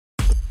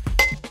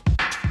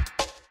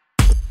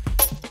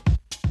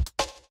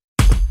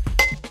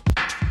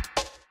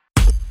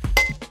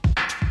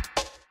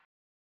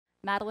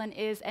Madeleine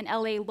is an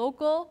LA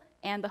local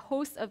and the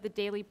host of the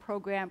daily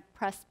program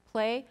Press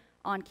Play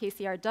on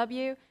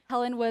KCRW.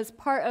 Helen was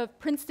part of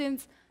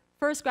Princeton's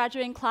first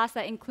graduating class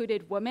that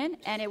included women,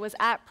 and it was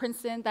at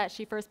Princeton that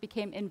she first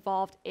became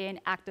involved in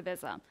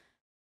activism.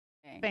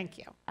 Thank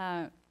you.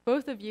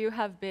 Both of you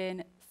have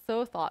been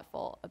so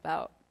thoughtful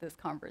about this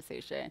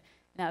conversation.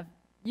 Now,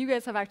 you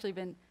guys have actually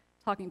been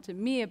talking to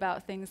me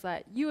about things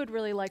that you would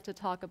really like to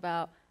talk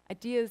about,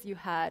 ideas you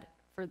had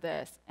for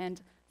this.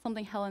 And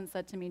something Helen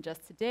said to me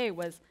just today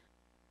was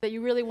that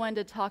you really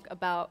wanted to talk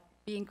about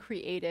being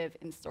creative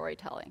in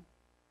storytelling.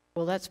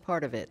 Well, that's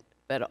part of it,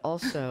 but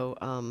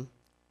also,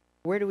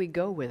 where do we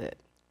go with it?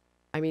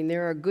 I mean,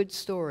 there are good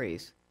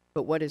stories,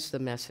 but what is the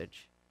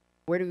message?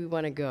 Where do we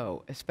want to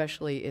go,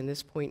 especially in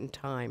this point in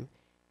time?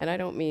 And I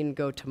don't mean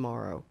go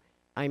tomorrow.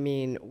 I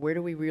mean, where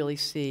do we really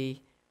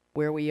see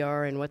where we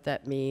are and what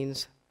that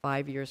means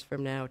 5 years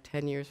from now,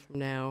 10 years from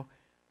now,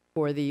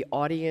 for the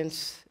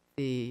audience,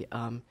 the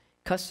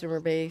customer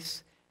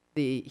base,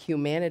 the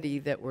humanity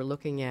that we're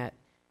looking at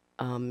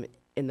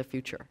in the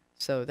future.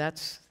 So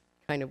that's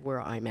kind of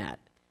where I'm at.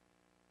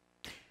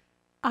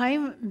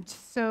 I'm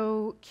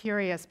so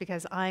curious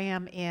because I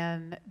am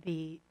in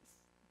the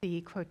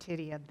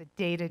quotidian, the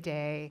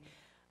day-to-day.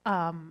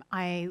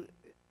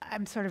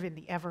 I'm sort of in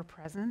the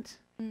ever-present.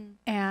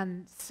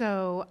 And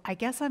so I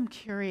guess I'm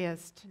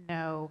curious to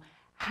know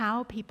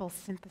how people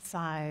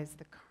synthesize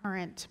the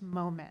current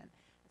moment,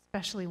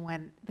 especially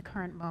when the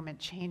current moment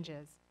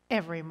changes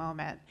every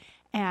moment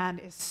and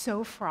is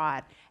so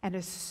fraught and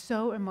is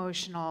so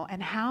emotional,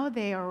 and how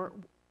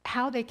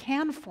they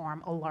can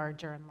form a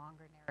larger and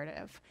longer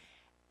narrative,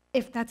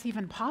 if that's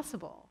even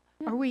possible.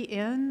 Are we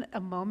in a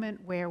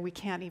moment where we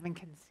can't even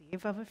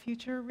conceive of a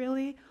future,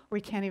 really? Or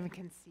we can't even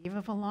conceive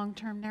of a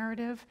long-term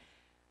narrative?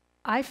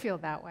 I feel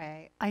that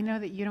way. I know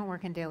that you don't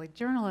work in daily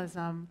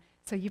journalism,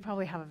 so you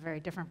probably have a very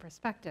different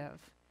perspective.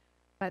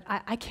 But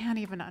I can't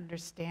even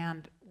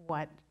understand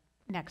what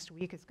next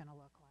week is going to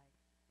look like,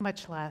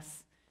 much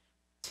less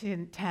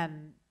 10,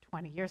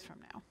 20 years from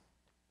now.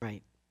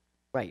 Right,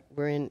 right.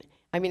 We're in,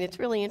 I mean, it's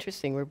really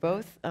interesting. We're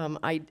both,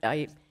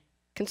 I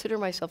consider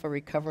myself a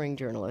recovering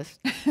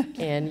journalist,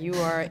 and you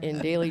are in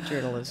daily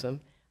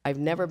journalism. I've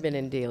never been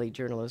in daily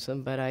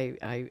journalism, but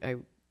I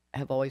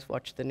have always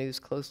watched the news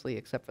closely,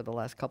 except for the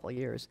last couple of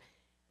years.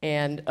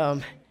 And,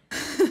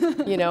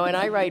 you know, and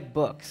I write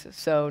books,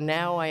 so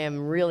now I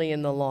am really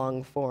in the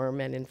long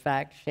form, and in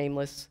fact,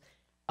 shameless,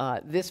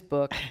 this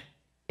book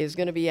is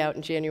going to be out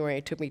in January.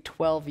 It took me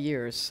 12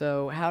 years,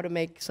 so how to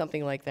make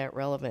something like that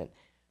relevant.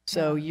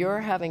 So you're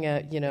having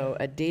a, you know,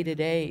 a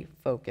day-to-day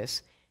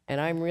focus,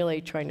 and I'm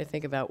really trying to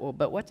think about, well,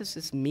 but what does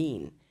this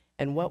mean?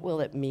 And what will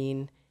it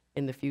mean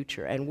in the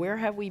future? And where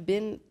have we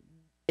been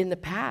in the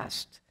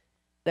past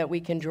that we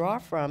can draw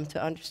from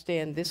to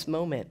understand this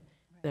moment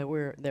that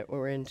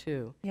we're in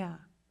too? Yeah.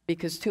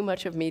 Because too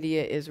much of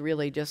media is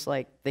really just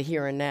like the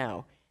here and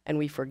now, and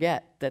we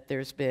forget that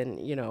there's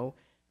been, you know,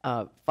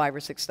 5,000 or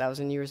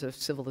 6,000 years of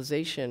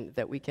civilization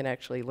that we can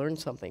actually learn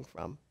something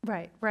from.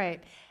 Right,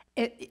 right.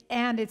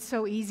 And it's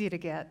so easy to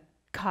get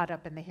caught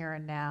up in the here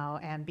and now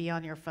and be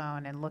on your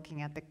phone and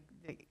looking at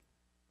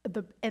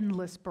the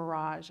endless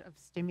barrage of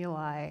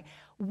stimuli.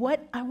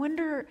 I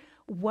wonder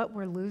what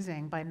we're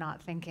losing by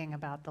not thinking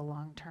about the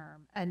long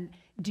term. And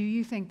do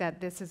you think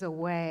that this is a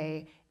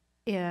way,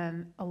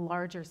 in a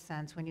larger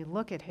sense, when you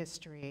look at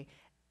history,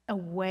 a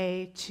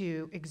way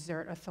to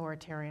exert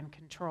authoritarian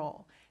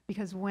control?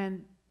 Because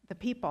when the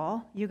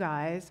people, you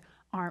guys,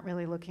 aren't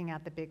really looking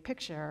at the big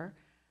picture,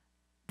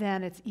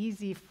 then it's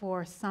easy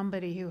for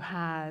somebody who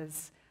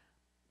has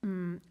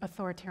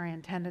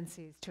authoritarian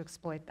tendencies to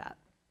exploit that.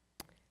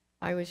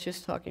 I was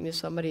just talking to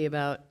somebody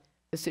about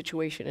the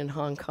situation in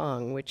Hong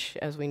Kong, which,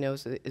 as we know,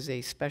 is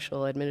a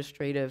special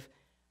administrative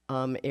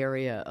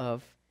area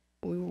of.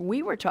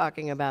 We were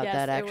talking about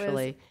that,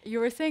 actually.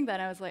 You were saying that,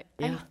 and I was like,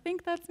 yeah. I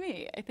think that's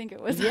me. I think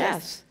it was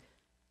Yes.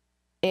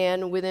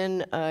 And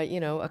within, you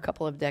know, a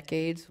couple of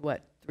decades,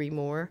 3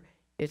 more,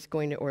 it's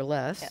going to, or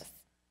less, Yes.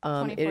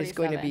 it is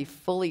going to be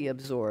fully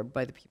absorbed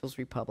by the People's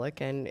Republic,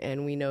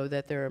 and we know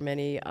that there are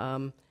many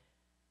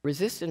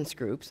resistance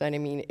groups. And I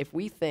mean, if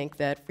we think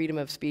that freedom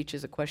of speech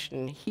is a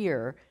question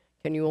here,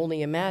 can you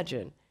only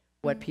imagine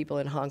what people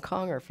in Hong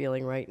Kong are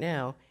feeling right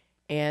now?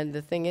 And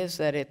the thing is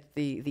that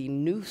the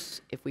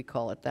noose, if we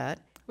call it that,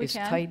 is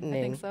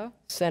tightening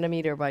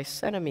centimeter by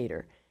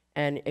centimeter.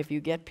 And if you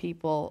get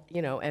people,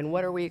 you know, and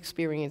what are we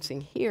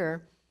experiencing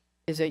here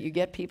is that you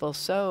get people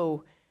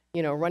so,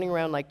 you know, running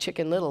around like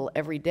Chicken Little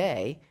every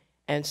day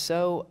and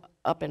so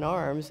up in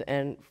arms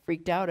and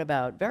freaked out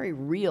about very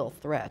real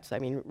threats. I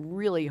mean,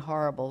 really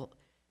horrible,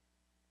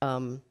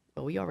 well,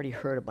 we already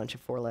heard a bunch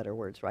of 4-letter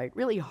words, right?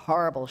 Really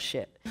horrible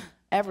shit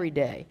every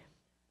day.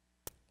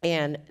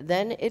 And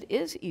then it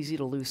is easy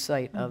to lose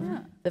sight of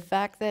the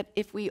fact that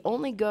if we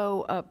only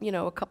go, you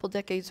know, a couple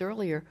decades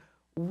earlier,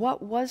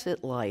 what was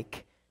it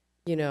like,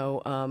 you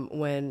know,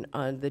 when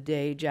on the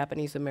day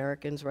Japanese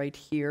Americans right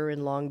here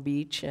in Long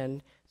Beach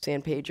and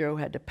San Pedro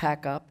had to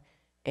pack up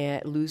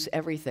and lose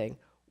everything?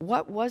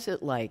 What was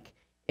it like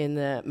in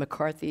the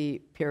McCarthy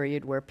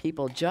period where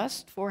people,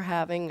 just for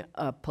having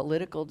a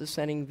political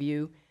dissenting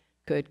view,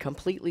 could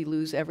completely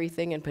lose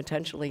everything and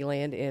potentially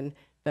land in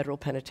federal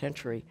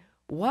penitentiary.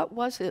 What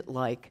was it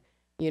like,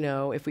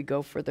 if we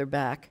go further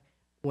back,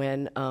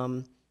 when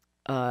the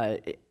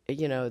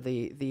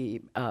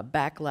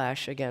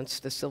backlash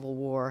against the Civil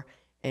War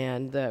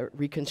and the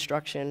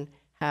Reconstruction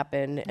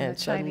happened, and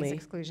suddenly Chinese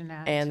Exclusion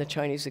Act. and the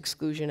Chinese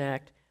Exclusion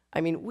Act.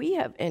 I mean, we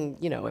have, and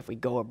if we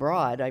go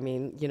abroad, I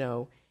mean,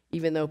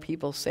 even though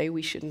people say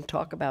we shouldn't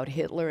talk about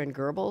Hitler and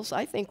Goebbels,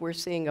 I think we're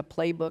seeing a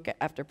playbook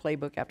after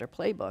playbook after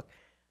playbook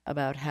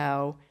about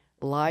how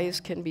lies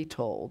can be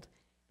told,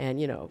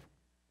 and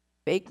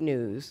fake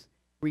news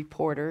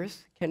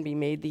reporters can be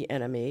made the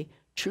enemy,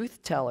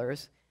 truth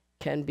tellers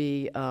can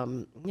be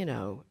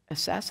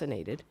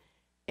assassinated,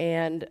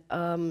 and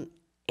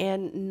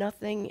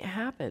nothing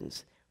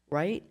happens,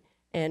 right?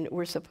 And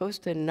we're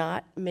supposed to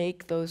not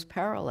make those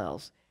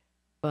parallels,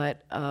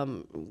 but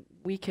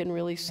we can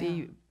really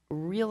see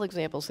real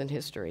examples in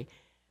history.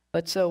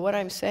 But so what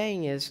I'm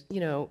saying is,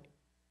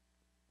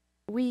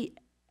 we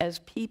as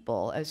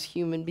people, as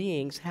human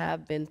beings,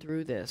 have been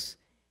through this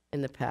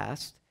in the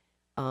past.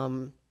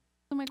 So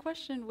my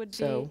question would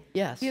So, be,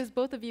 yes. because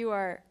both of you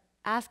are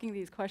asking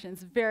these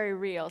questions, very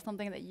real,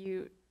 something that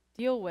you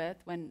deal with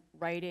when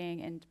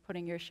writing and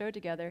putting your show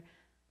together.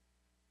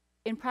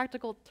 In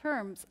practical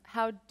terms,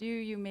 how do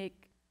you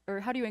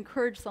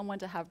encourage someone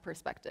to have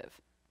perspective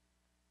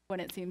when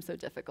it seems so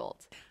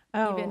difficult,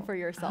 even for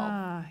yourself?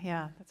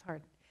 Yeah, that's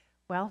hard.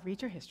 Well,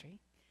 read your history.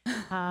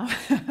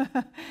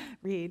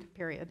 Read,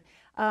 period.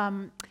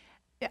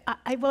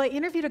 I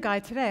interviewed a guy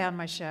today on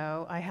my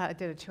show. I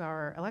did a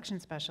 2-hour election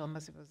special,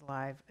 most of it was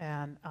live,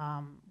 and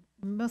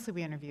mostly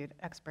we interviewed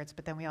experts,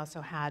 but then we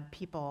also had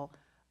people,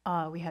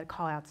 we had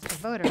call-outs to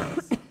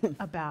voters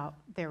about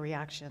their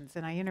reactions.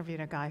 And I interviewed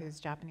a guy who's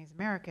Japanese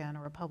American,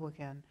 a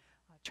Republican,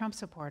 Trump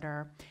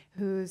supporter,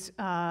 whose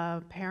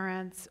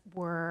parents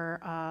were,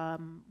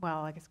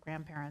 I guess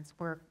grandparents,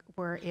 were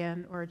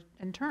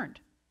interned,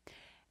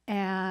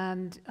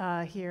 and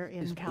here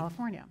in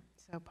California,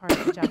 so part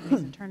of the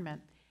Japanese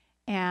internment.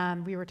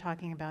 And we were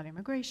talking about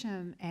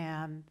immigration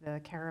and the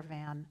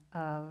caravan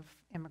of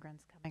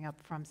immigrants coming up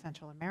from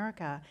Central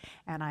America.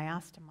 And I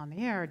asked him on the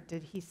air,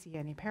 did he see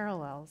any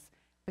parallels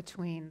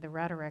between the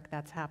rhetoric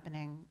that's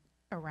happening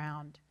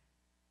around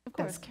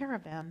this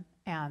caravan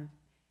and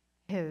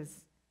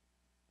his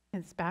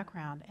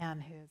background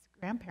and his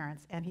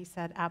grandparents? And he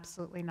said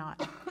absolutely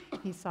not.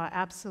 He saw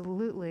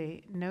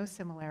absolutely no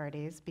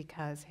similarities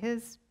because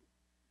his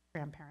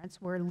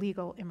grandparents were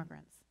legal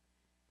immigrants,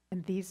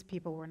 and these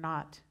people were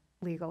not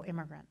legal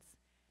immigrants.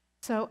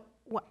 So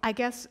I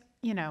guess,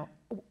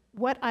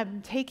 what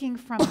I'm taking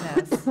from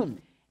this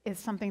is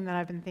something that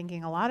I've been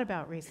thinking a lot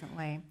about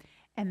recently,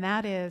 and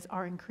that is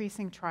our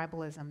increasing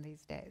tribalism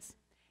these days.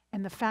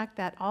 And the fact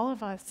that all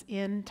of us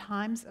in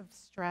times of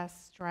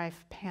stress,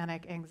 strife,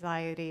 panic,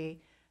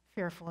 anxiety,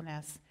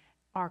 fearfulness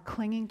are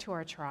clinging to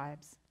our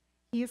tribes.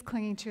 He is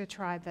clinging to a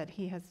tribe that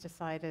he has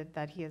decided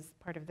that he is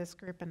part of this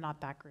group and not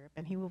that group,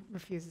 and he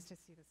refuses to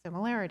see the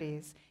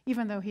similarities,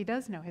 even though he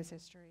does know his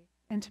history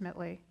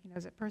intimately. He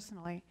knows it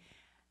personally.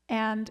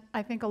 And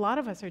I think a lot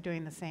of us are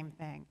doing the same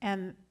thing.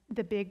 And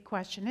the big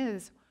question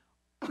is,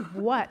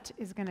 what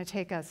is going to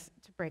take us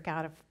to break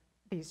out of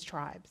these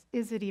tribes?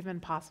 Is it even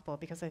possible?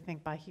 Because I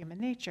think by human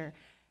nature,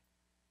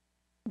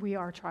 we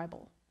are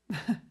tribal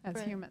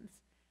as humans.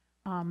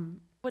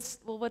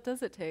 What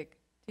does it take,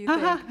 do you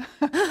think?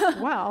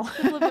 Well.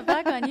 To flip it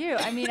back on you.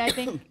 I mean, I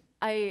think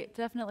I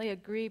definitely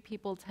agree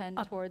people tend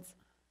towards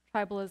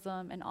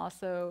tribalism and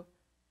also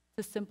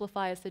to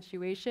simplify a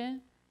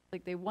situation.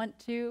 Like they want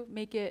to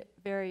make it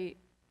very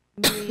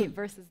me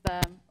versus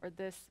them or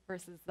this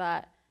versus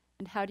that.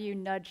 And how do you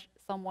nudge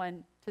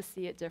someone to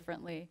see it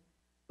differently?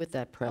 With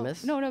that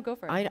premise? No, go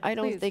for it. I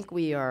don't Please. think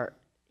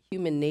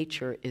human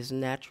nature is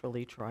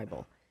naturally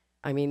tribal.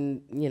 I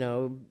mean,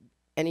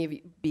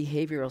 any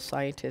behavioral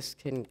scientists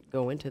can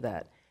go into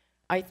that.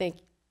 I think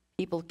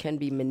people can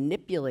be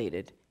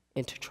manipulated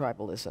into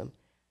tribalism.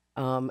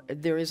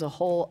 There is a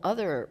whole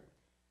other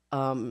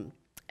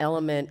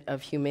element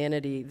of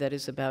humanity that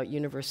is about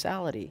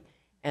universality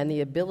and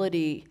the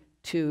ability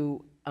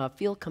to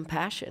feel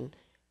compassion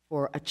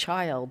for a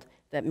child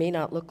that may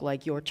not look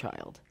like your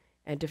child,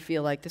 and to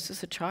feel like this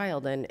is a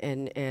child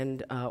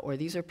or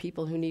these are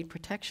people who need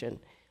protection,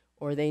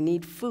 or they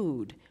need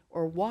food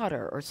or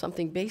water or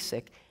something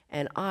basic.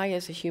 And I,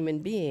 as a human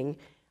being,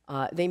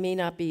 they may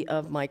not be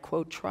of my,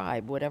 quote,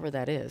 tribe, whatever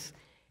that is.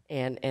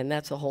 And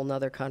that's a whole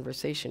nother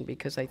conversation,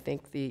 because I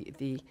think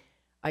the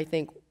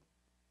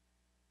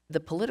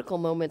political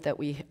moment that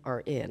we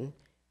are in,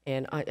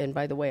 and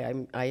by the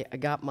way, I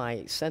got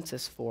my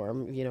census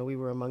form. We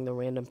were among the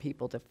random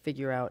people to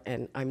figure out,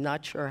 and I'm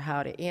not sure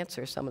how to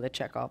answer some of the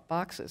checkoff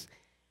boxes.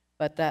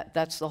 But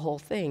that's the whole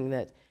thing,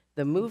 that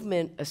the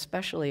movement,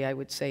 especially I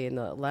would say in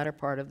the latter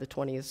part of the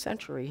 20th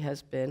century,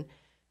 has been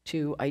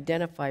to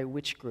identify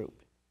which group.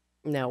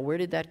 Now, where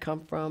did that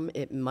come from?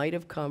 It might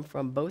have come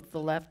from both the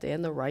left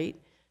and the right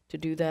to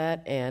do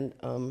that, and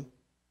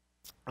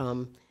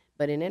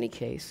But in any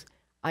case,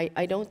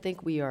 I don't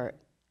think we are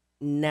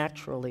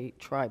naturally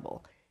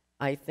tribal.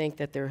 I think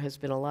that there has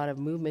been a lot of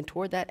movement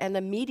toward that, and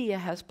the media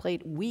has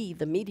played,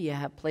 the media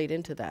have played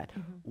into that.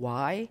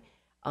 Why?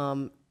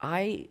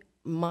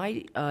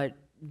 My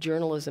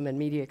journalism and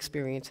media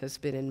experience has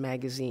been in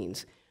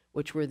magazines,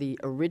 which were the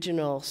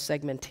original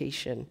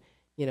segmentation,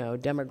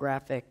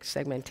 demographic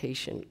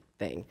segmentation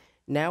thing.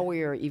 Now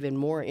we are even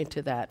more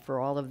into that for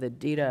all of the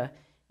data,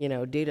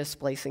 data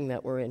splicing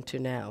that we're into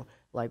now.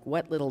 Like,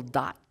 what little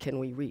dot can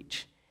we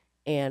reach?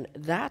 And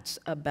that's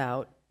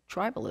about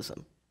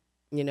tribalism,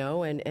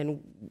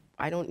 and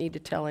I don't need to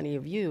tell any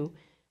of you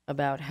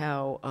about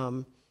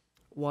how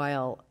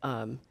while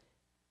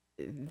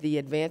the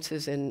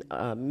advances in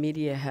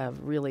media have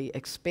really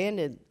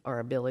expanded our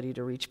ability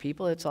to reach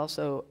people, it's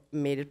also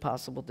made it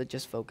possible to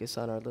just focus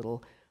on our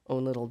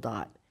own little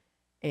dot.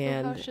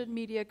 And so how should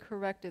media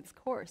correct its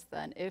course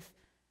then? If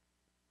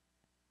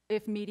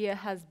media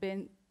has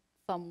been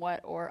somewhat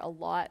or a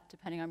lot,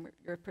 depending on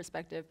your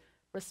perspective,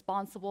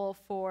 responsible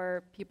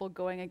for people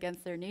going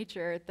against their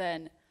nature,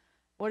 then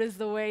what is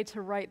the way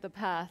to right the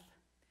path?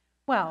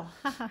 Well,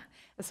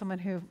 as someone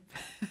who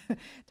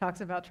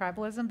talks about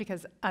tribalism,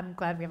 because I'm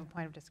glad we have a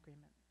point of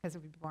disagreement, because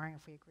it would be boring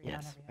if we agreed on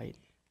everything. Right.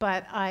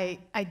 But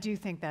I do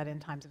think that in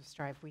times of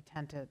strife, we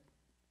tend to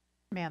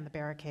man the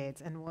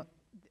barricades. And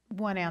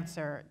one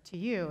answer to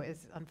you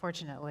is,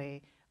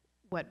 unfortunately,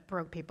 what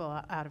broke people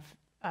out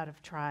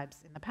of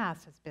tribes in the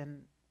past has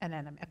been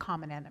a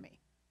common enemy.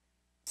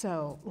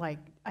 So, like,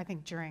 I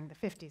think during the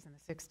 50s and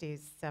the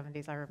 60s,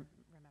 70s, I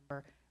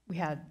remember we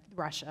had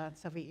Russia,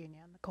 Soviet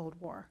Union, the Cold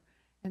War.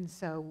 And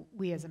so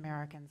we as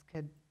Americans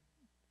could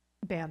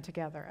band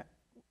together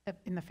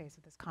in the face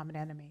of this common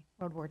enemy.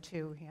 World War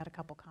II, he had a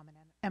couple common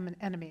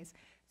enemies.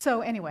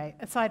 So anyway,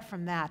 aside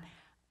from that,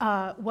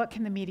 what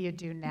can the media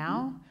do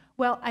now?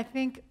 Well, I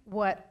think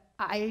what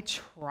I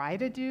try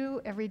to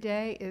do every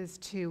day is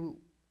to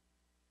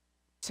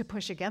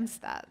push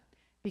against that,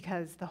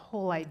 because the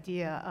whole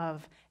idea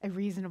of a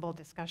reasonable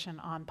discussion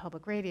on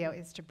public radio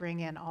is to bring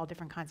in all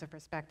different kinds of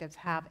perspectives,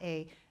 have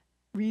a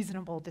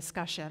reasonable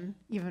discussion,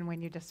 even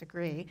when you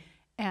disagree,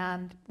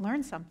 and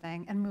learn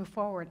something and move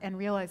forward and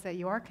realize that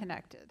you are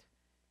connected,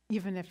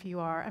 even if you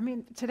are. I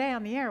mean, today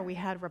on the air, we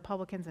had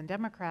Republicans and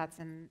Democrats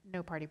and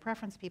no party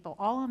preference people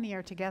all on the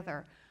air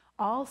together,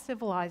 all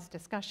civilized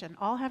discussion,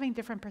 all having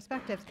different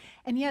perspectives,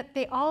 and yet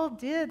they all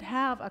did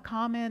have a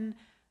common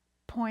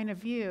point of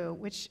view,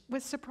 which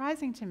was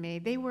surprising to me.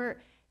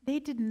 They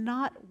did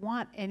not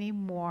want any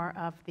more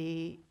of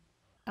the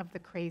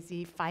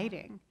crazy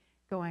fighting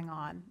going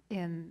on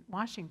in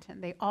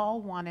Washington. They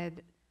all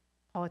wanted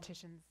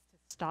politicians to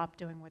stop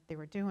doing what they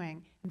were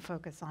doing and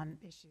focus on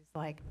issues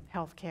like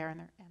health care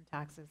and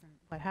taxes and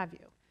what have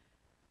you.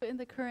 But in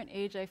the current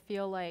age, I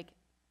feel like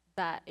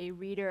that a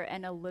reader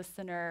and a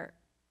listener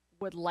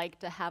would like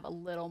to have a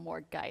little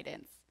more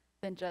guidance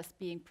than just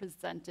being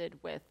presented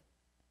with.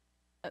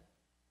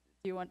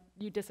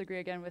 You disagree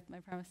again with my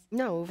premise?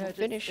 No,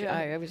 finish.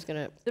 I was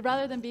gonna.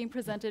 Rather than being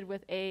presented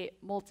with a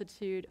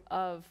multitude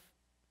of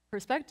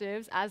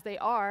perspectives as they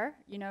are,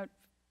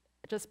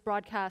 just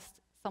broadcast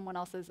someone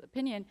else's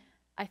opinion,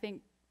 I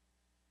think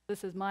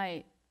this is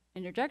my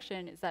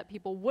interjection, is that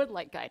people would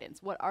like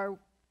guidance. What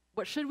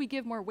should we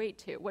give more weight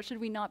to? What should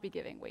we not be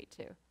giving weight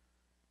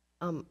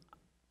to?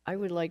 I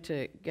would like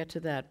to get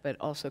to that, but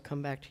also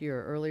come back to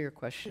your earlier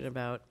question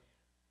about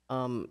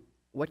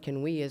what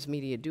can we as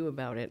media do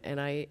about it? And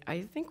I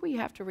think we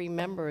have to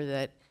remember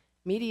that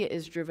media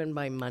is driven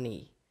by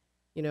money.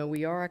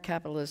 We are a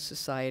capitalist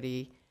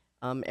society.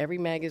 Every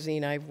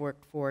magazine I've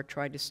worked for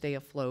tried to stay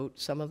afloat.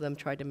 Some of them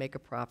tried to make a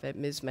profit.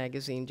 Ms.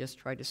 Magazine just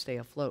tried to stay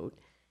afloat,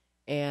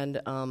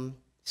 and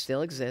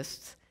still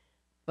exists.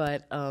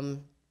 But the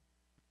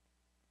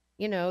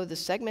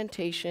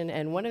segmentation,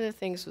 and one of the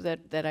things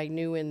that I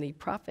knew in the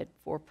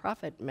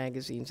for-profit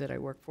magazines that I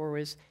worked for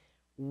was,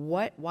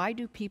 why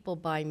do people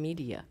buy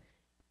media?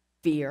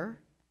 Fear,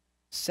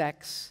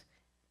 sex,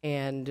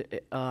 and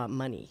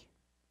money.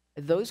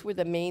 Those were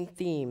the main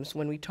themes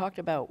when we talked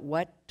about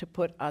what to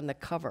put on the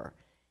cover.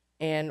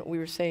 And we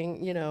were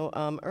saying,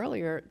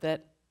 earlier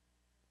that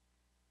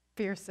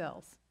fear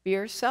sells.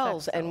 Fear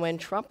sells. And when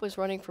Trump was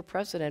running for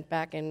president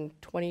back in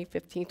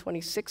 2015,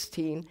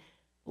 2016,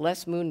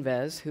 Les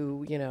Moonves,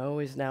 who,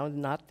 is now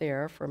not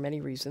there for many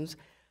reasons,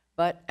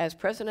 but as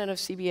president of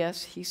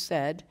CBS, he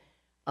said,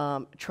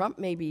 Trump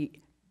may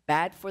be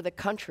bad for the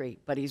country,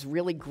 but he's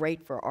really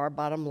great for our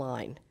bottom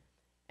line.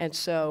 And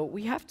so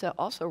we have to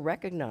also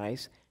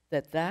recognize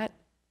that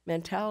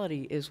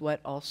mentality is what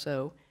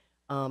also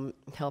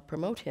helped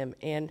promote him.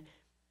 And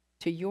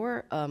to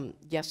your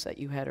guess that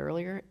you had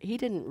earlier, he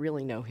didn't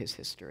really know his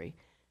history.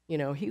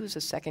 He was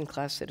a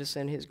second-class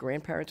citizen. His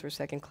grandparents were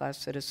second-class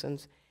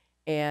citizens.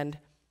 And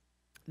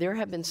there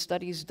have been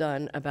studies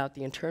done about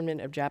the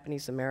internment of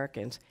Japanese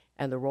Americans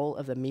and the role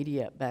of the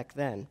media back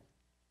then.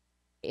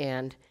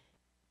 And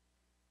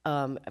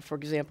for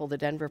example, the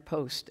Denver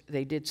Post,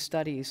 they did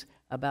studies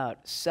about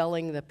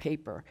selling the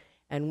paper.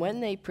 And when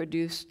they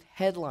produced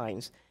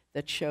headlines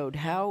that showed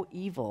how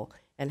evil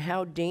and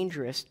how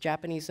dangerous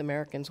Japanese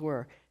Americans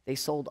were, they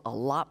sold a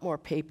lot more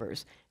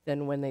papers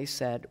than when they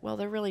said, well,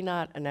 they're really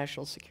not a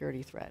national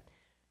security threat.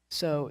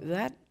 So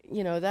that,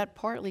 that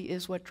partly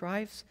is what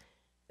drives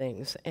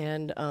things.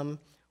 And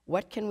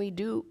what can we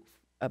do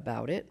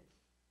about it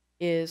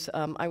is,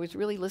 I was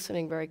really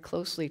listening very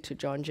closely to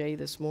John Jay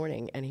this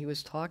morning, and he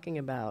was talking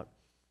about,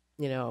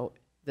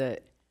 the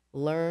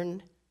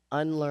learn,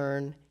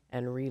 unlearn,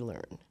 and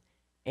relearn.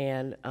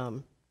 And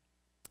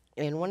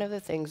one of the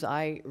things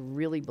I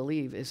really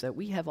believe is that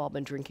we have all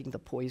been drinking the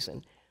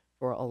poison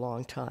for a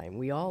long time.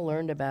 We all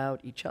learned about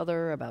each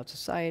other, about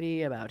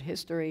society, about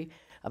history,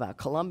 about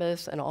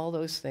Columbus, and all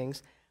those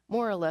things,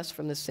 more or less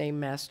from the same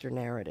master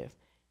narrative.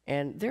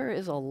 And there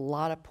is a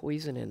lot of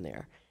poison in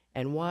there.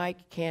 And why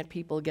can't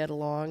people get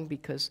along?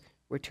 Because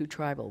we're too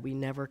tribal. We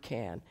never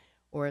can,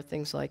 or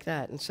things like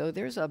that. And so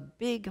there's a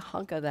big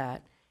hunk of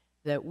that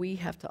we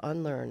have to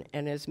unlearn.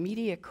 And as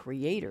media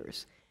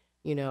creators,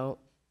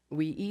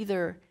 we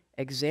either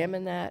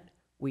examine that,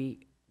 we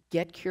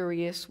get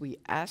curious, we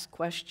ask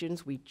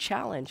questions, we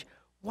challenge.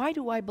 Why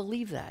do I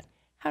believe that?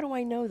 How do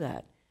I know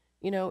that?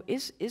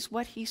 Is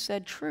what he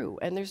said true?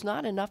 And there's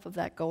not enough of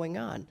that going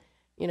on.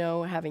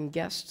 Having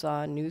guests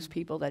on, news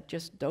people that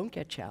just don't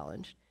get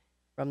challenged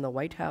from the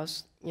White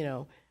House,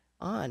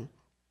 on.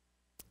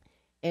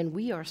 And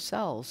we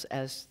ourselves,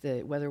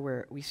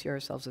 whether we see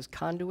ourselves as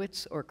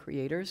conduits or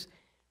creators,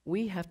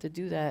 we have to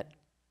do that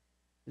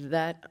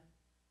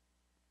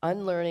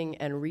unlearning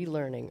and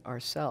relearning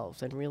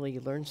ourselves and really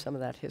learn some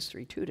of that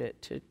history too,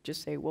 to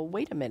just say, well,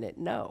 wait a minute,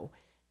 no,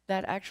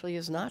 that actually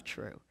is not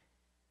true.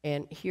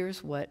 And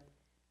here's what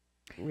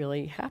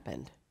really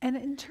happened. And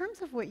in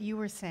terms of what you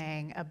were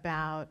saying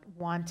about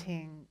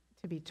wanting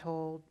to be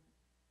told,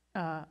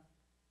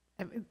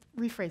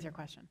 rephrase your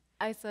question.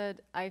 I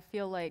said, I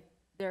feel like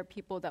there are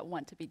people that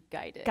want to be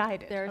guided.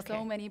 There are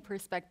so many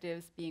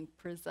perspectives being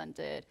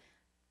presented,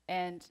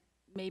 and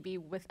maybe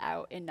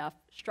without enough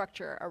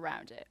structure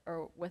around it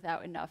or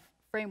without enough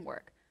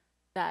framework,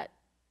 that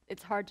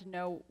it's hard to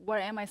know,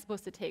 what am I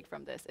supposed to take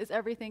from this? Is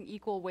everything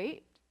equal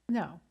weight?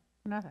 No.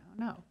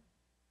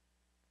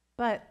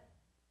 But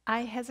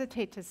I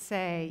hesitate to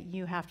say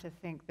you have to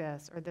think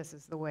this or this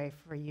is the way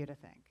for you to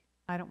think.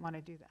 I don't want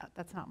to do that.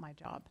 That's not my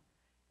job.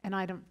 And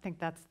I don't think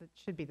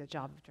should be the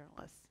job of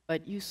journalists.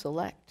 But you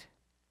select.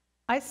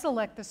 I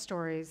select the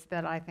stories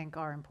that I think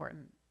are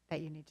important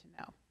that you need to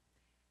know.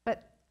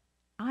 But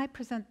I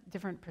present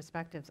different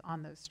perspectives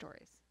on those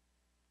stories.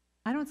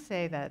 I don't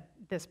say that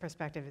this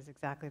perspective is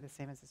exactly the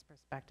same as this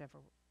perspective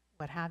or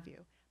what have you.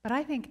 But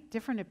I think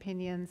different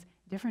opinions,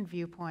 different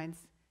viewpoints,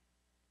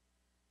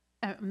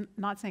 I'm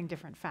not saying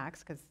different facts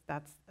because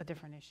that's a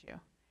different issue,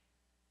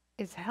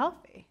 is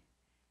healthy.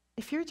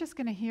 If you're just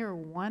going to hear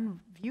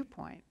one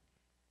viewpoint,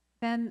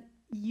 then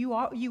you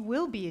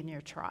will be in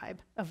your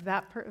tribe of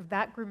that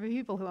group of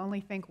people who only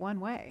think one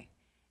way,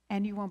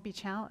 and you won't be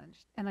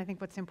challenged. And I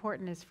think what's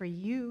important is for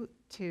you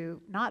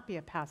to not be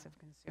a passive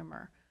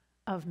consumer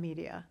of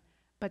media,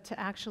 but to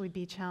actually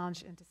be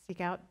challenged and to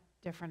seek out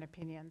different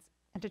opinions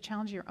and to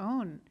challenge your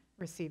own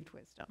received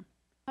wisdom.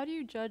 How do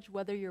you judge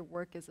whether your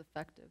work is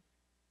effective?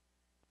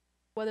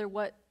 Whether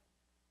what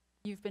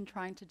you've been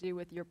trying to do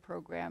with your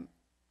program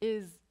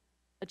is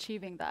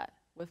achieving that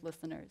with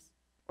listeners?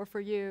 Or for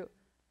you,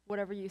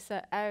 whatever you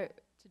set out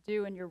to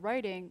do in your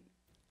writing,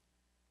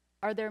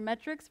 are there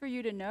metrics for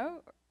you to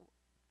know?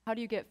 How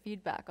do you get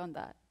feedback on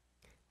that?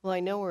 Well, I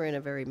know we're in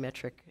a very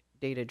metric,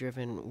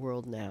 data-driven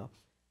world now,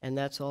 and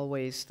that's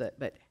always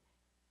but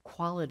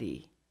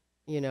quality.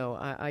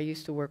 I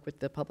used to work with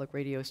the public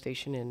radio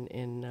station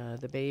in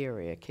the Bay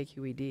Area,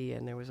 KQED,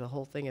 and there was a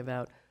whole thing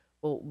about,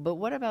 well, but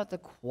what about the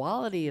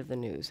quality of the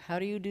news? How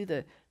do you do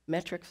the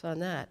metrics on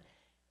that?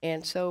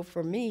 And so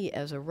for me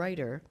as a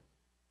writer,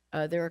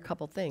 there are a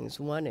couple things.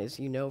 One is,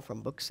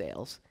 from book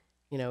sales,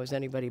 is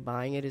anybody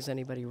buying it? Is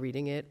anybody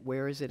reading it?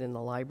 Where is it in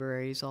the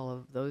libraries? All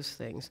of those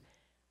things.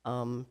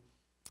 From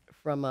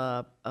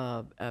a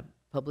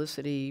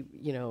publicity,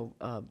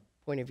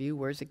 point of view,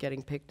 where's it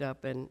getting picked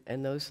up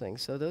and those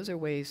things. So those are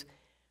ways.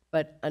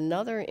 But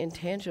another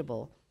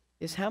intangible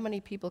is how many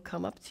people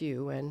come up to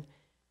you. And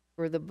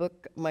for the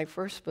book, my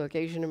first book,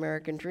 Asian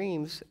American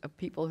Dreams,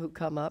 people who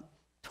come up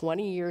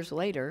 20 years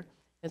later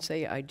and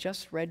say, I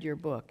just read your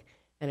book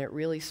and it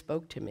really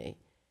spoke to me.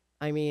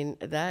 I mean,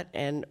 that,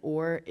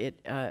 or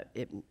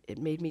it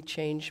made me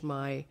change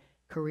my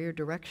career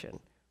direction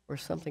or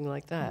something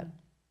like that.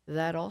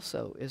 That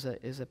also is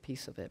a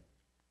piece of it.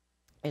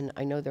 And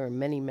I know there are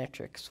many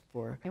metrics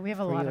for we have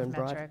a lot of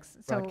metrics.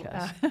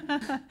 Broadcast.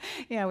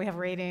 Yeah, we have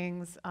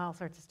ratings, all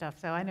sorts of stuff.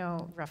 So I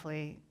know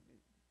roughly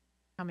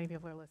how many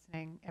people are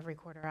listening every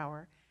quarter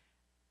hour.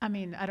 I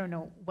mean, I don't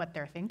know what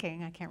they're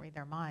thinking. I can't read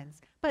their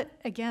minds. But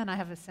again, I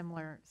have a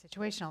similar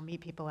situation. I'll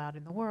meet people out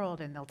in the world,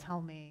 and they'll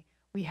tell me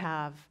we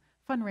have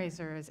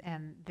fundraisers,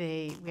 and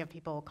we have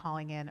people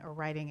calling in or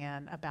writing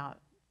in about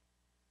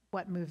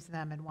what moves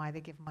them and why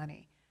they give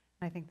money.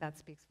 And I think that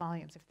speaks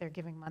volumes. If they're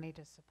giving money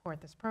to support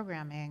this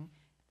programming,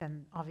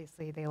 then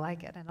obviously they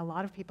like it. And a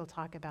lot of people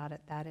talk about it,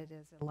 that it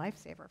is a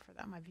lifesaver for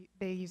them.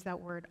 They use that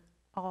word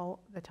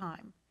all the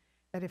time.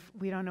 That if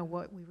we don't know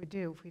what we would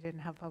do if we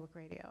didn't have public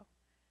radio.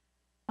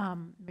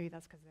 Maybe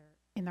that's because they're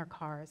in their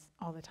cars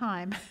all the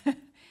time.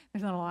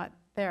 There's not a lot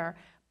there.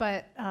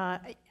 But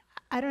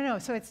I don't know.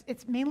 So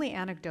it's mainly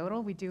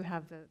anecdotal. We do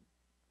have the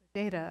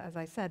data, as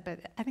I said, but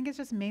I think it's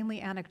just mainly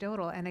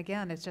anecdotal. And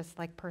again, it's just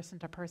like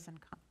person-to-person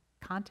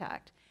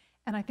contact.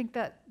 And I think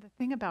that the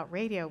thing about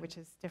radio, which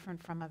is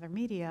different from other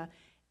media,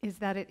 is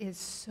that it is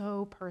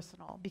so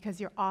personal because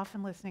you're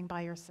often listening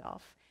by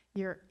yourself.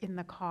 You're in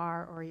the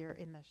car or you're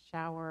in the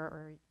shower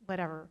or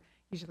whatever,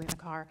 usually in the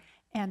car,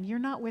 and you're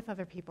not with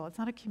other people. It's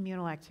not a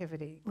communal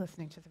activity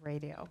listening to the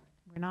radio.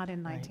 We're not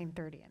in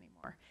 1930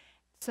 anymore.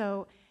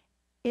 So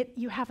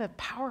you have a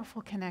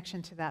powerful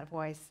connection to that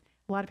voice.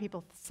 A lot of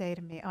people say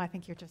to me, oh, I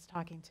think you're just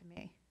talking to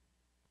me,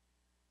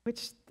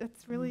 which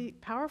that's really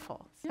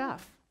powerful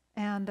stuff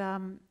and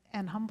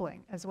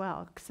humbling as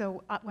well.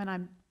 So when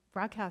I'm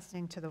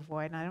broadcasting to the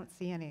void and I don't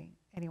see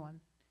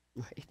anyone.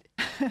 Right.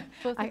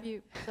 Both of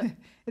you.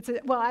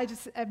 Well, I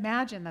just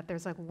imagine that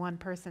there's like one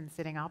person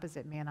sitting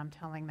opposite me and I'm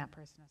telling that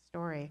person a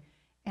story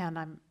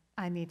and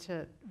I need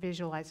to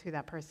visualize who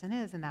that person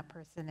is, and that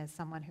person is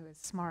someone who is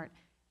smart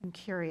and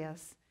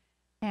curious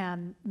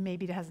and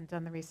maybe hasn't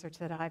done the research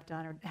that I've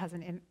done or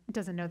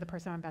doesn't know the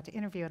person I'm about to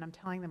interview, and I'm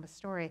telling them a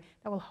story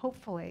that will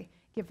hopefully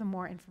give them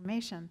more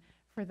information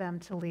for them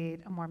to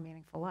lead a more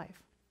meaningful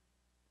life.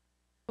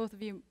 Both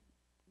of you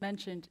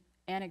mentioned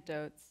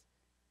anecdotes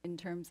in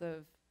terms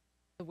of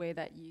the way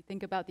that you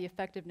think about the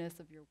effectiveness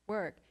of your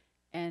work.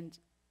 And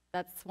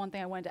that's one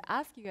thing I wanted to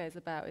ask you guys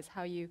about, is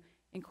how you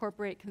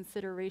incorporate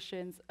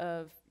considerations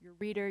of your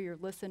reader, your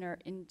listener,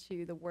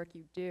 into the work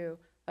you do.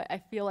 But I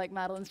feel like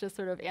Madeleine's just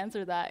sort of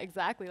answered that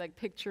exactly, like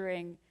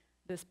picturing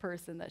this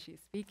person that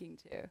she's speaking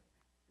to.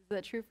 Is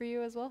that true for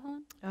you as well,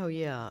 Helen? Oh,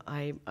 yeah.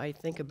 I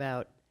think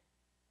about,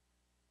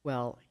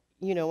 well,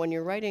 you know, when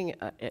you're writing,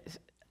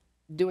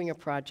 doing a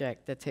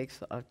project that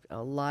takes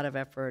a lot of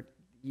effort,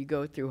 you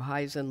go through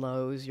highs and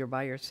lows, you're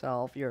by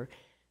yourself, you're,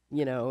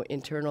 you know,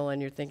 internal,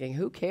 and you're thinking,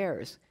 who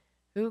cares?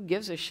 Who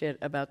gives a shit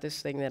about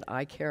this thing that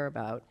I care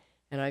about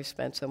and I've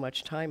spent so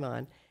much time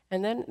on?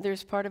 And then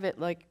there's part of it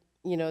like,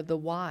 you know, the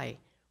why.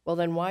 Well,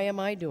 then why am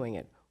I doing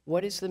it?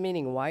 What is the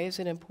meaning? Why is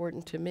it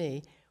important to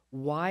me?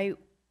 Why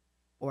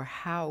or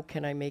how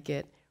can I make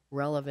it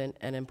relevant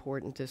and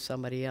important to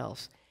somebody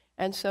else?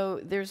 And so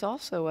there's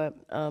also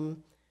a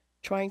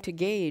trying to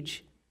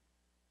gauge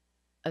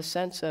a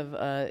sense of,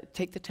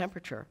 take the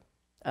temperature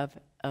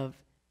of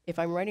if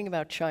I'm writing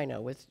about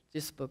China, which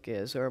this book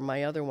is, or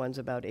my other ones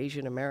about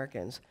Asian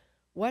Americans,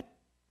 what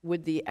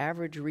would the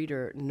average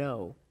reader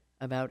know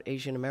about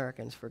Asian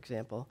Americans, for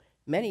example?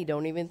 Many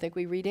don't even think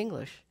we read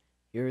English.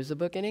 Here's a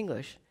book in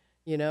English.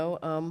 You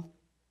know,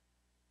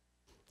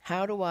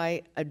 how do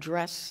I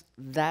address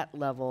that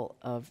level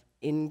of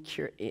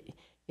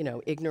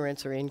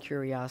ignorance or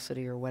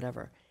incuriosity or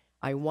whatever?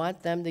 I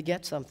want them to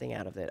get something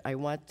out of it. I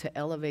want to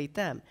elevate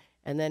them.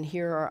 And then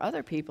here are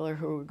other people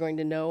who are going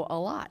to know a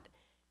lot.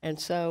 And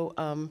so,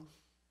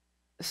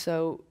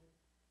 so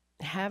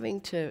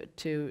having to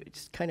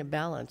just kind of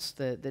balance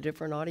the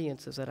different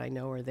audiences that I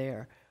know are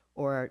there,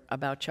 or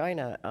about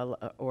China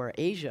or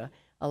Asia,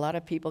 a lot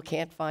of people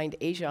can't find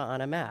Asia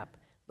on a map,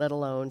 let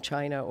alone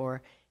China.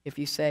 Or if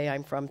you say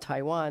I'm from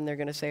Taiwan, they're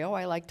going to say, oh,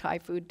 I like Thai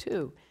food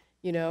too,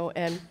 you know,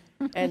 and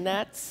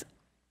that's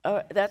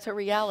a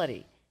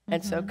reality.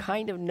 And so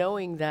kind of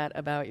knowing that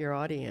about your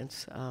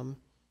audience.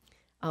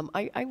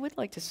 I would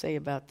like to say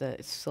about the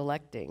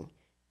selecting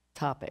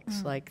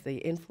topics, like the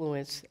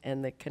influence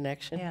and the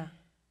connection. Yeah.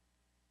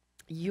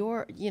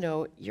 You're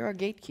a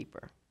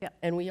gatekeeper. Yeah.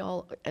 And we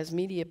all, as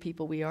media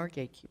people, we are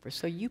gatekeepers.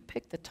 So you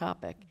pick the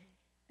topic,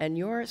 and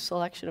your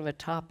selection of a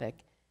topic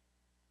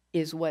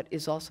is what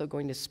is also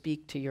going to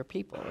speak to your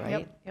people,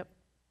 right? Yep.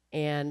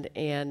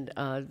 And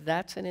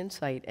that's an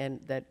insight,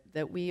 and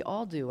that we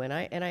all do. And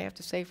I have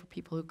to say, for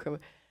people who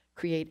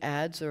create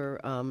ads or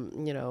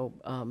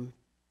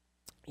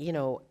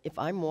if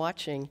I'm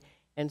watching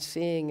and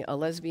seeing a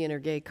lesbian or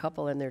gay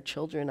couple and their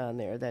children on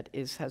there that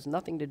has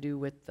nothing to do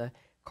with the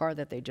car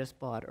that they just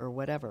bought or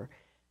whatever,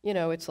 you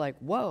know, it's like,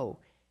 whoa.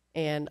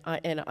 And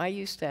I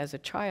used to, as a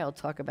child,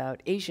 talk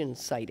about Asian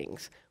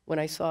sightings. When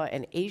I saw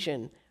an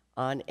Asian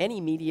on any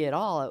media at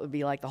all, it would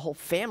be like the whole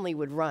family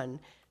would run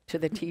to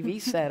the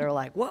TV set or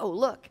like, whoa,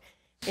 look.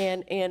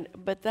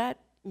 But that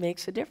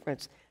makes a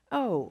difference.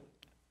 Oh,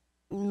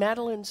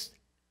 Madeleine's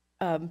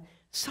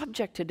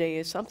subject today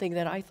is something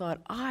that I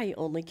thought I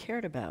only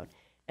cared about.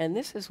 And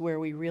this is where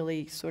we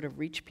really sort of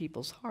reach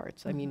people's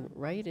hearts. I mean,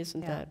 right?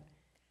 Isn't that?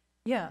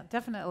 Yeah,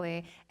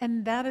 definitely.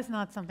 And that is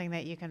not something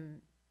that you can,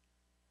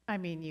 I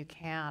mean, you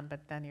can,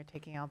 but then you're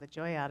taking all the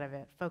joy out of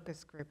it.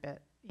 Focus group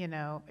it. You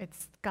know,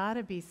 it's got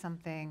to be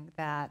something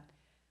that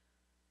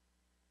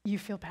you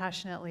feel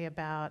passionately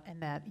about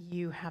and that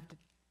you have to,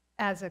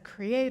 as a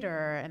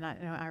creator, and I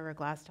know Ira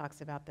Glass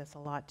talks about this a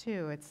lot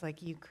too, it's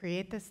like you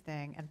create this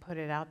thing and put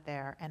it out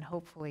there and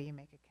hopefully you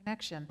make a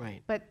connection.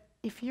 Right. But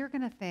if you're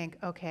going to think,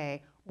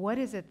 okay, what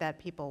is it that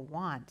people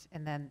want,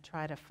 and then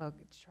try to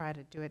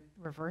do it,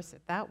 reverse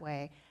it that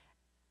way,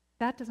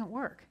 that doesn't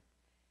work.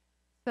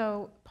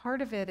 So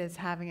part of it is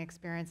having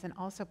experience, and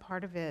also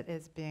part of it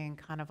is being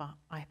kind of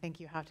I think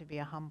you have to be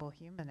a humble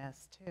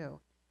humanist too.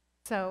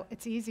 So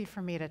it's easy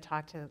for me to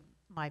talk to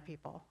my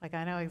people. Like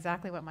I know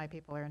exactly what my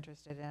people are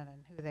interested in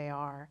and who they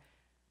are.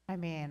 I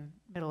mean,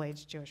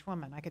 middle-aged Jewish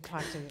woman, I could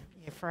talk to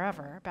you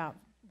forever about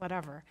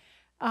whatever.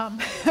 Um,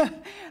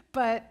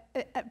 but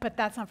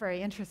that's not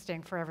very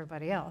interesting for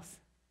everybody else.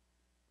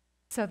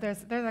 So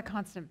there's a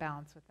constant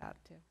balance with that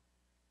too.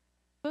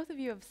 Both of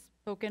you have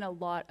spoken a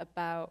lot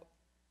about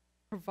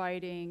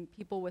providing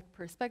people with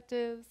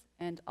perspectives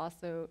and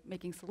also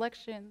making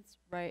selections,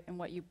 right, in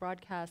what you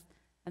broadcast,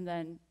 and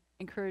then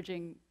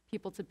encouraging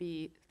people to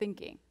be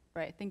thinking,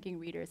 right, thinking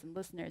readers and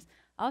listeners.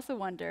 I also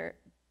wonder,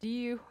 do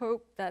you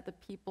hope that the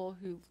people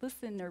who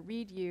listen or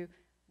read you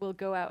will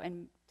go out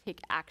and take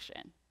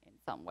action in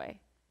some way?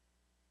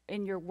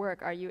 In your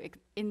work, are you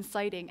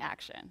inciting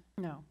action?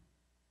 No.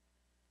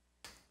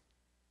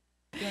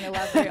 Do you want to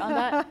elaborate on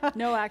that?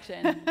 No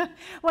action.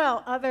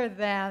 Well, other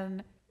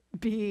than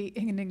be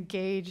an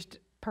engaged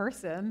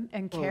person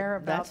and care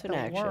about that's the an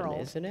action,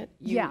 world. isn't it?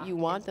 Yeah. You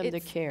want them to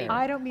It's care.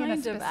 I don't mean a kind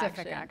of specific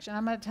action. action.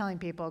 I'm not telling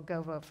people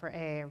go vote for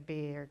A or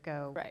B or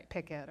go Right.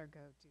 picket or go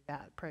do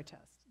that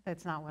protest.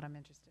 That's not what I'm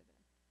interested in.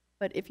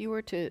 But if you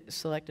were to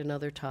select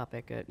another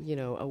topic,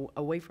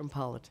 away from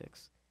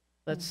politics,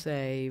 let's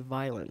say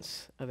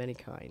violence of any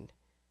kind,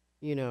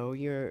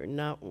 you're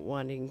not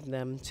wanting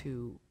them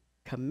to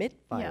commit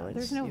violence. Yeah,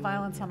 there's no You want-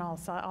 violence yeah. on all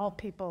sides. All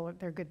people,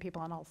 they're good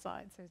people on all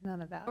sides. There's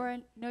none of that. Or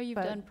I know you've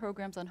But- done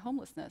programs on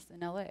homelessness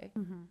in LA,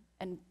 Mhm.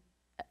 and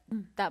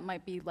that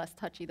might be less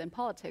touchy than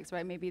politics,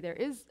 right? Maybe there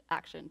is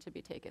action to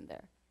be taken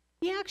there.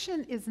 The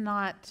action is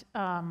not,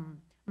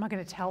 I'm not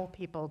going to tell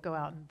people go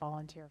out and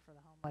volunteer for the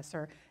homeless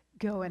or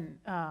go and,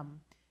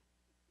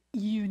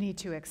 you need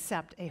to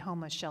accept a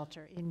homeless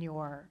shelter in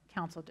your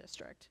council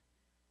district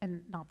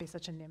and not be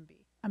such a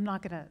NIMBY. I'm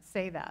not going to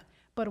say that.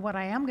 But what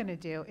I am going to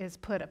do is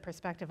put a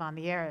perspective on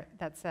the air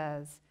that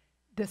says,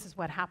 this is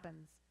what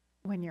happens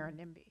when you're a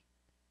NIMBY.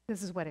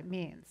 This is what it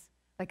means.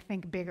 Like,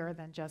 think bigger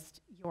than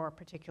just your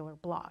particular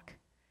block.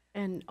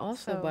 And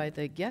also So- by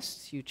the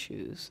guests you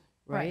choose,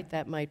 right? Right.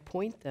 That might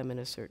point them in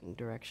a certain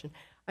direction.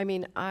 I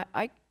mean,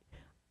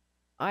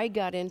 I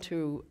got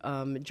into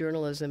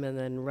journalism and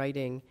then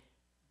writing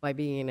by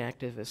being an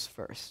activist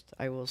first.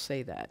 I will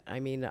say that. I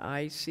mean,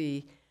 I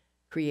see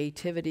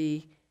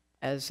creativity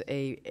as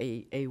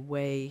a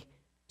way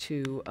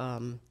to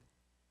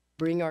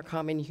bring our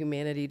common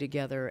humanity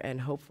together and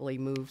hopefully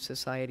move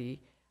society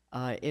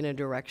in a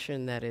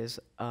direction that is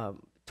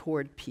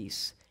toward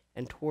peace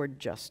and toward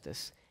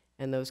justice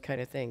and those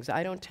kind of things.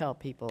 I don't tell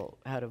people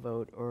how to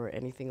vote or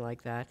anything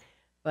like that,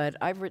 but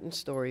I've written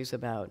stories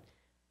about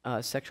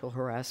sexual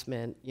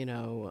harassment,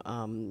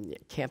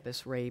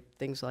 campus rape,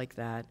 things like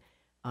that,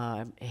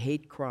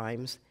 hate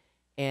crimes,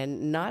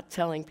 and not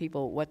telling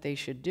people what they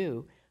should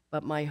do.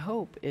 But my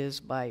hope is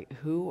by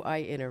who I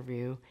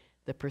interview,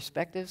 the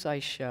perspectives I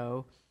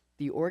show,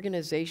 the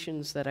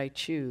organizations that I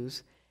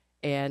choose,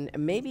 and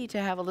maybe to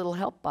have a little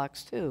help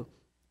box too.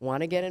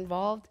 Want to get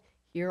involved?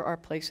 Here are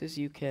places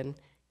you can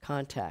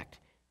contact.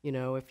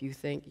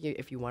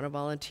 If you want to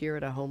volunteer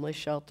at a homeless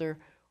shelter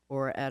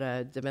or at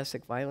a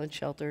domestic violence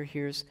shelter,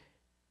 here's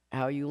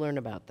how you learn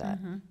about that,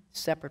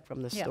 separate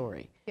from the Yeah.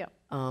 story. Yeah.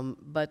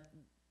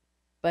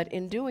 But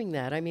in doing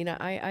that, I mean,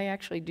 I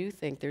actually do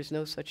think there's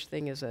no such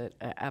thing as a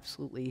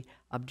absolutely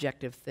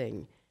objective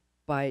thing.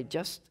 By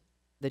just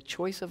the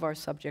choice of our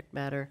subject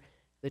matter,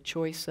 the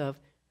choice of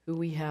who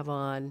we have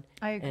on.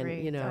 I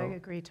agree. And, I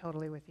agree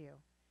totally with you.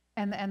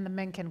 And the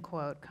Mencken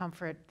quote,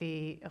 comfort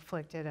the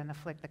afflicted and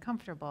afflict the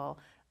comfortable,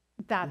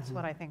 that's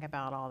what I think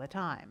about all the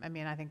time. I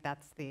mean, I think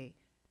that's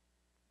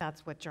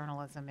what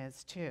journalism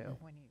is too.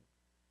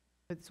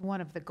 It's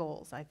one of the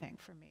goals, I think,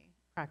 for me,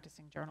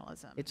 practicing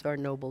journalism. It's our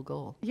noble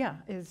goal. Yeah,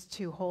 is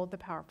to hold the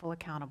powerful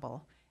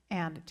accountable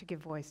and to give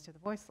voice to the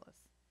voiceless.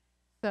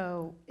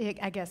 So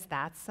I guess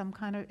that's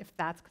if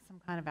that's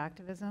some kind of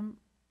activism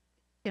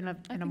in a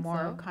think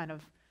more so. kind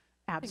of so.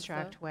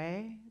 abstract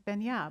way,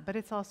 then yeah. But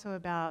it's also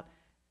about,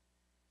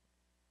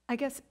 I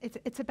guess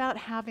it's about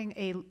having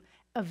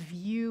a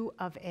view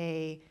of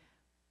a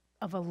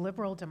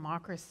liberal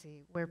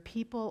democracy where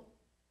people's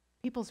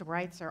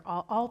rights are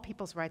all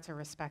people's rights are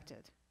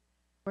respected,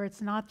 where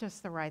it's not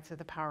just the rights of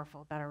the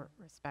powerful that are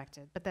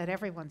respected, but that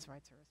everyone's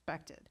rights are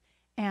respected.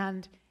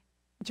 And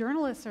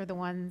journalists are the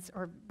ones,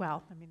 or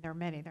well, I mean, there are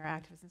many, there are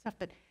activists and stuff,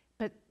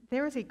 but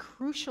there is a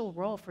crucial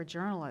role for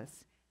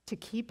journalists to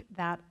keep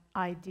that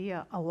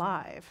idea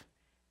alive,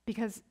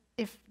 because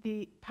if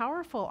the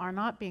powerful are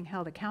not being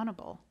held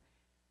accountable,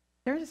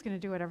 they're just going to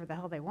do whatever the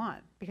hell they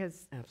want,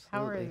 because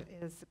power Absolutely.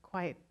 is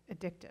quite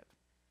addictive.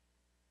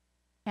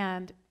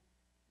 And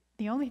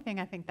the only thing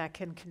I think that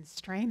can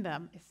constrain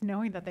them is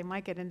knowing that they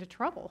might get into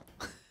trouble,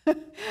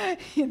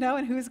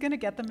 and who's going to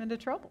get them into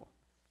trouble?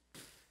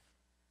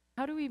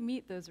 How do we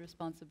meet those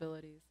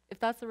responsibilities? If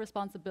that's the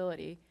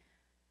responsibility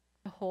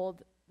to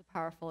hold the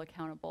powerful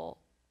accountable,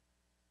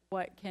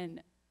 what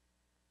can,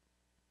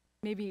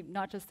 maybe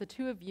not just the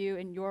two of you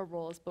in your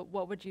roles, but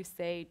what would you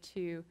say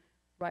to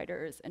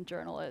writers and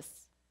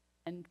journalists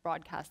and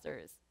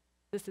broadcasters,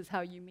 this is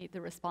how you meet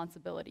the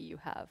responsibility you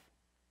have?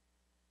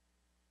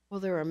 Well,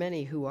 there are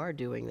many who are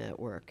doing that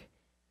work,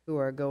 who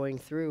are going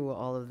through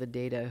all of the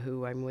data,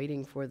 who I'm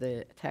waiting for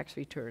the tax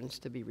returns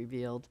to be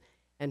revealed,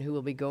 and who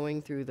will be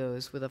going through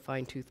those with a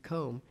fine-tooth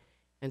comb.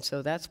 And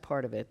so that's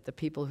part of it. The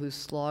people who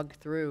slog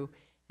through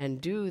and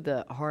do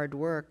the hard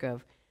work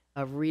of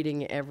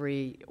reading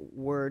every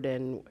word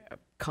and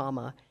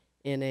comma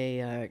in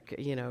a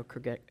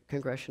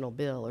congressional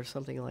bill or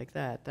something like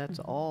that. That's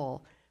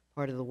all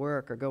part of the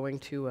work, or going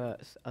to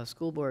a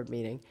school board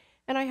meeting.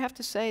 And I have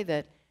to say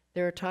that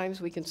there are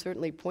times we can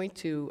certainly point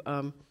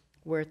to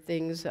where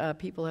things,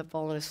 people have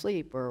fallen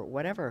asleep or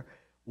whatever.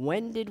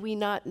 When did we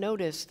not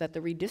notice that the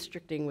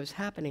redistricting was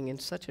happening in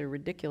such a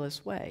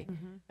ridiculous way?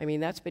 I mean,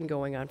 that's been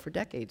going on for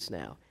decades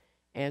now.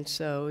 And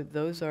so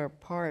those are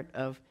part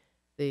of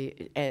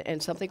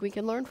and something we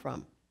can learn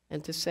from.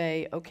 And to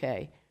say,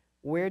 okay,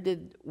 where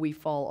did we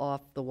fall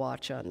off the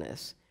watch on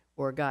this,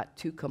 or got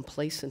too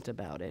complacent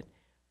about it,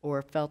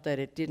 or felt that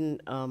it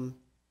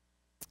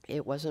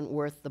wasn't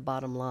worth the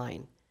bottom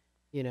line,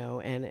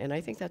 and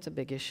I think that's a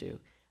big issue.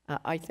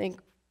 I think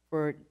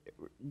for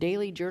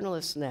daily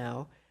journalists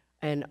now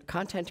and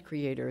content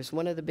creators,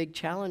 one of the big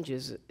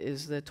challenges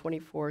is the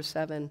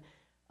 24/7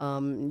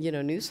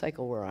 news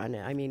cycle we're on.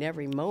 I mean,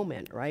 every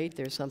moment, right,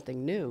 there's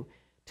something new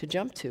to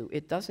jump to.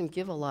 It doesn't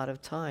give a lot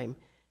of time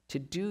to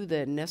do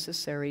the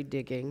necessary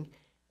digging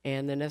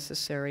and the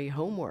necessary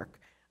homework.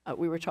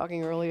 We were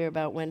talking earlier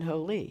about Wen-Ho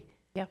Lee,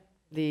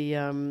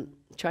 the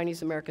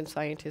Chinese-American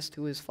scientist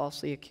who was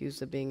falsely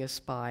accused of being a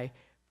spy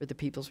for the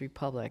People's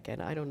Republic.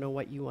 And I don't know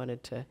what you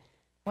wanted to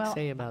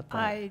say about that.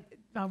 I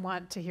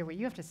want to hear what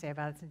you have to say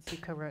about it, since you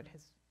co-wrote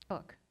his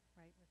book,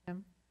 right, with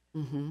him?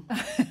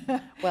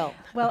 Well,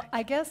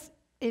 I guess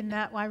in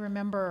that, I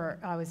remember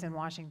I was in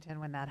Washington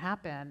when that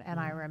happened, and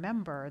I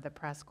remember the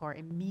press corps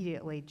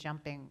immediately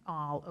jumping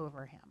all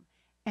over him.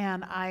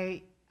 And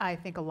I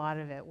think a lot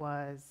of it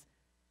was,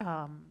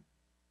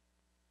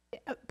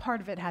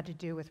 part of it had to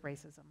do with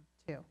racism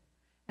too.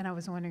 And I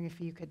was wondering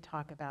if you could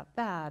talk about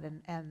that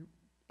and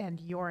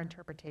your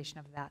interpretation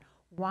of that.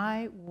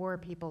 Why were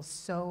people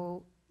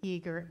so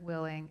eager,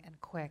 willing, and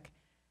quick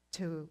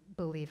to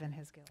believe in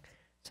his guilt?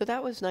 So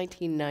that was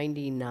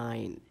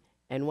 1999.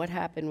 And what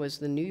happened was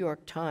the New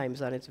York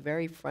Times, on its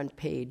very front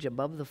page,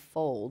 above the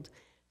fold,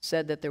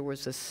 said that there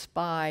was a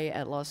spy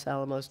at Los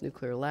Alamos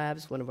Nuclear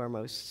Labs, one of our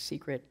most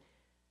secret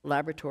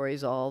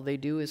laboratories. All they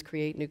do is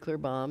create nuclear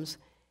bombs.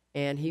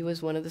 And he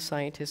was one of the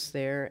scientists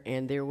there,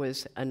 and there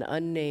was an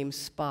unnamed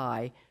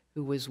spy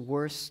who was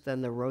worse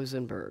than the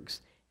Rosenbergs.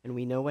 And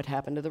we know what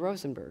happened to the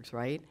Rosenbergs,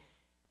 right?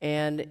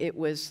 And it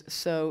was,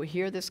 so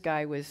here this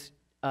guy was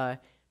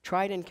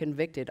tried and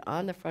convicted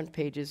on the front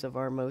pages of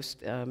our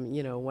most,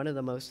 one of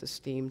the most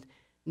esteemed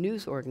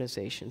news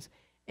organizations.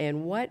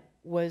 And what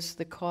was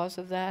the cause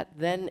of that?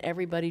 Then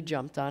everybody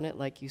jumped on it,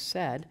 like you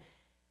said.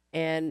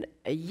 And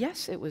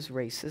yes, it was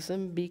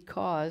racism,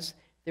 because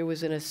there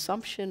was an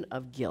assumption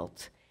of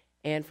guilt.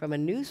 And from a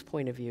news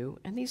point of view,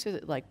 and these are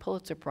like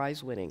Pulitzer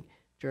Prize winning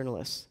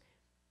journalists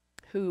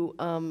who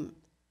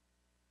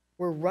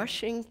were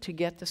rushing to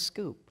get the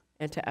scoop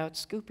and to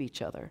outscoop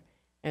each other.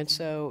 And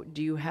so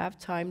do you have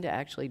time to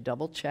actually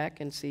double check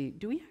and see,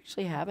 do we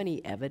actually have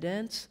any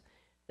evidence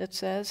that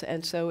says?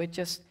 And so it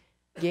just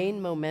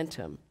gained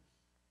momentum.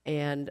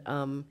 And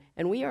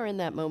we are in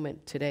that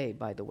moment today,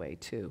 by the way,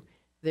 too.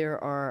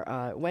 There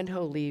are,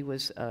 Wen-Ho Lee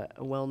was a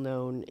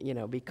well-known,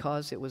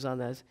 because it was on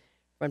the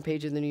front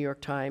page of the New York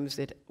Times.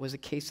 It was a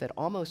case that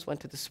almost went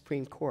to the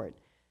Supreme Court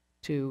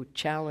to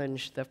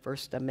challenge the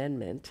First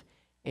Amendment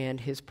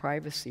and his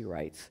privacy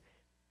rights,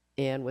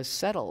 and was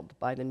settled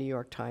by the New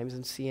York Times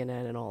and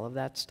CNN and all of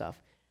that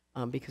stuff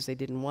because they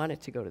didn't want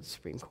it to go to the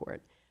Supreme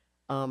Court.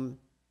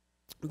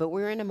 But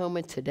we're in a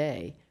moment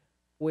today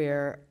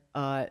where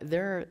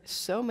there are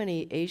so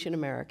many Asian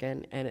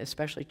American and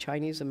especially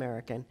Chinese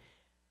American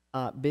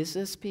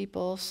business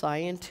people,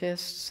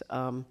 scientists,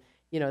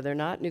 they're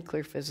not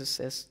nuclear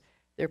physicists.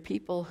 They're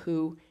people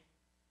who,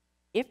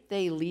 if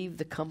they leave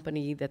the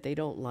company that they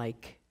don't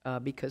like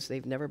because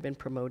they've never been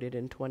promoted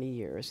in 20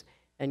 years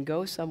and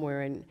go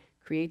somewhere and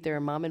create their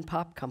mom and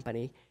pop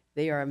company,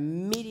 they are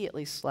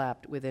immediately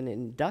slapped with an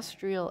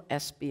industrial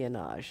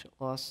espionage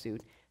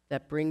lawsuit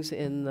that brings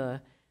in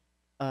the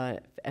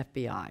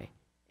FBI.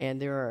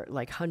 And there are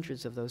like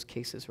hundreds of those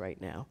cases right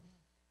now.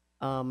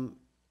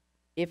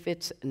 If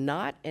it's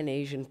not an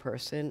Asian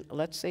person,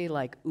 let's say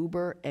like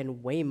Uber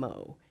and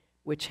Waymo,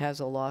 which has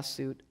a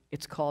lawsuit,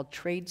 it's called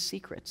Trade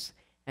Secrets,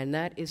 and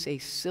that is a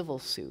civil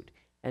suit.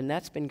 And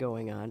that's been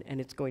going on,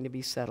 and it's going to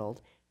be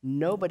settled.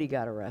 Nobody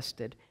got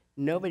arrested.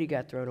 Nobody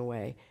got thrown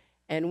away.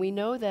 And we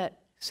know that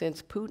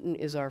since Putin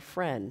is our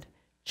friend,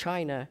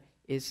 China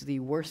is the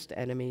worst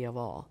enemy of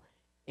all.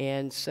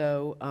 And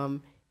so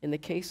in the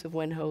case of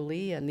Wen-Ho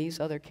Lee and these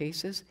other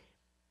cases,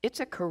 it's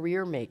a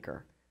career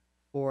maker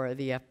for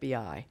the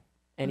FBI,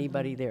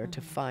 anybody there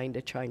to find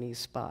a Chinese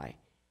spy.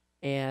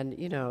 And,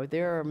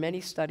 there are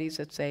many studies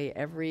that say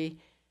every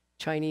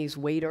Chinese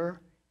waiter,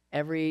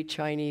 every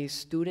Chinese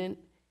student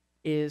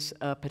is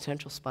a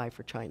potential spy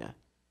for China.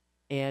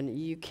 And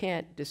you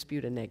can't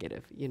dispute a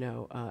negative, you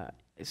know.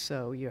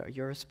 So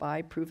you're a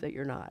spy, prove that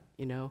you're not,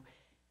 you know.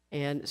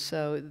 And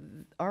so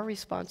our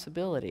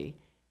responsibility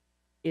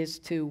is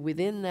to,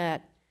 within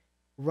that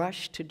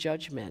rush to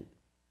judgment,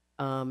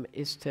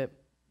 is to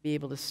be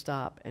able to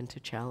stop and to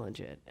challenge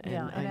it. And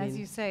Yeah, and as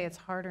you say, it's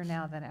harder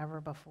now than ever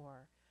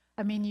before.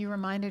 I mean, you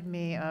reminded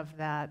me of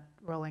that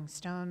Rolling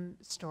Stone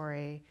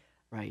story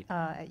right,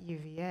 at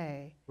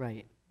UVA,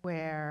 right.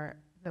 where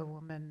the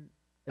woman,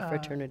 The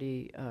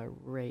fraternity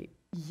rape.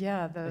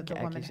 yeah, the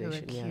woman who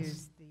accusation, yes.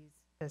 accused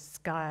this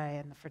guy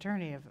in the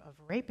fraternity of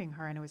raping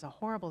her, and it was a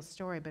horrible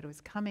story, but it was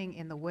coming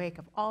in the wake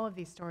of all of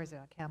these stories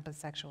about campus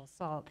sexual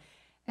assault,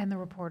 and the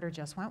reporter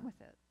just went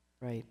with it.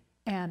 Right.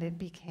 And it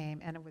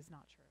became, and it was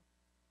not true.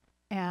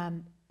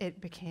 And it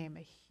became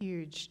a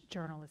huge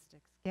journalistic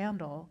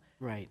scandal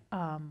Right.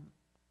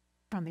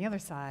 From the other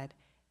side.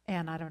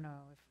 And I don't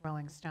know if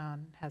Rolling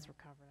Stone has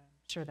recovered.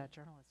 I'm sure that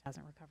journalist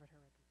hasn't recovered her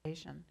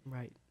reputation.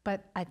 Right.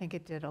 But I think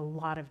it did a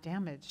lot of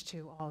damage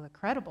to all the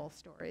credible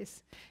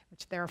stories,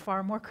 which there are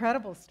far more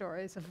credible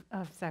stories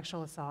of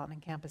sexual assault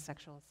and campus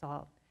sexual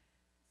assault.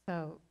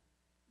 So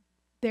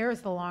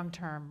there's the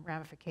long-term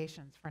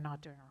ramifications for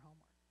not doing our homework.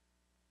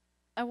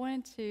 I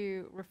wanted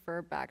to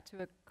refer back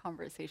to a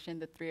conversation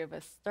the three of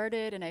us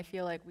started, and I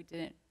feel like we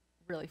didn't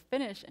really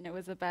finish, and it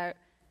was about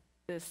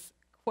this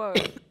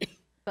quote,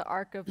 "The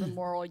arc of the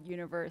moral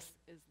universe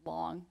is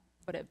long,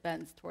 but it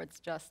bends towards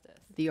justice."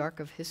 The arc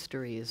of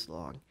history is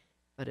long,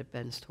 but it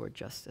bends toward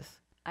justice.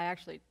 I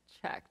actually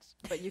checked,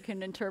 but you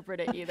can interpret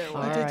it either way.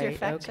 All did your right,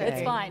 fact check? okay.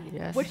 It's fine,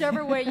 Yes.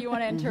 whichever way you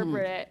want to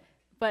interpret it.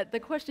 But the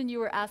question you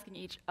were asking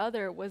each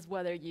other was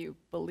whether you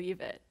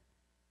believe it.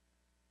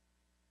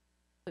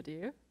 So do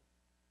you?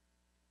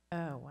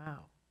 Oh,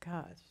 wow.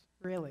 Gosh,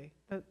 really?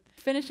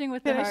 Finishing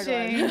with the hard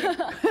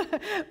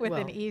one. With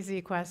an Well,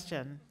 easy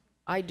question.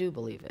 I do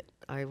believe it,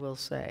 I will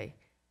say.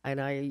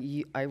 And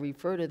I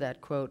refer to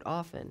that quote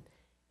often.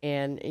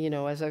 And, you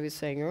know, as I was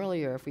saying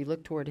earlier, if we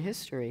look toward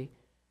history,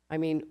 I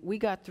mean, we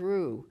got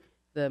through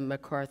the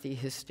McCarthy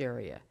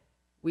hysteria.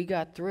 We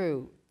got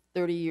through,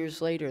 30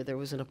 years later, there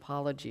was an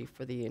apology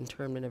for the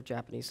internment of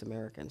Japanese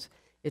Americans.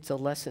 It's a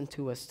lesson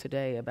to us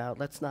today about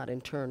let's not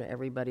intern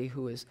everybody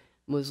who is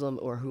Muslim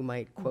or who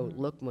might, quote,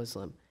 look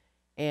Muslim.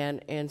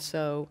 And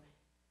so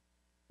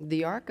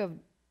the arc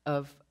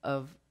of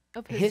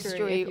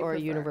history if you or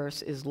prefer.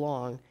 universe is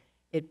long.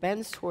 It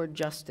bends toward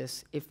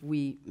justice if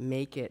we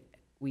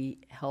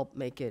help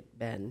make it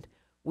bend.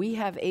 We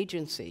have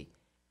agency.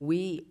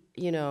 We,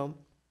 you know,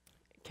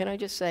 can I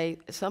just say,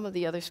 some of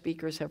the other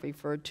speakers have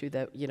referred to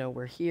that, you know,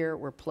 we're here,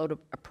 we're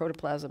a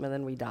protoplasm, and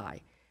then we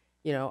die.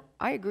 You know,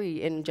 I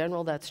agree, in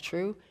general that's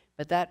true,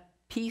 but that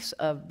piece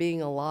of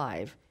being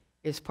alive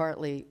is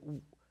partly,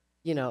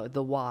 you know,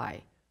 the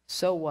why.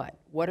 So what?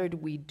 What are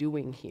we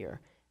doing here?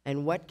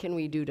 And what can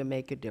we do to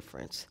make a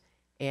difference?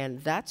 And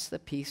that's the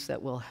piece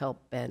that will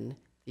help bend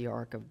the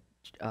arc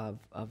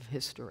of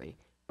history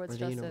Towards or the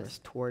justice. universe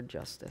toward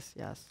justice,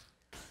 yes.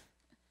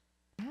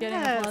 Getting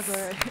applause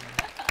already.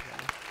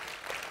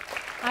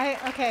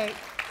 Okay,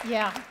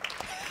 yeah.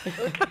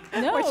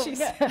 No, What she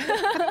yeah.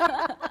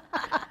 said.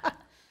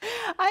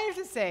 I have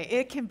to say,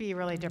 it can be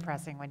really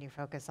depressing when you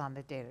focus on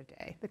the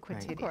day-to-day, the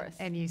quotidian, course.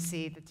 and you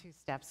see the 2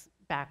 steps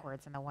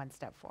backwards and the 1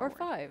 step Or forward.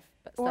 5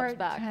 steps Or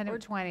back. 10 or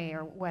 20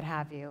 or what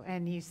have you,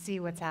 and you see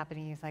what's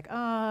happening. It's like,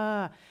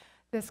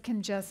 things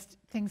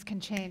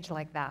can change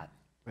like that.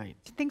 Right.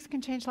 Things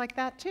can change like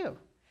that too.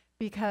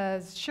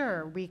 Because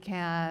sure, we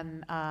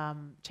can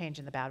change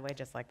in the bad way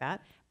just like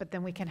that, but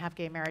then we can have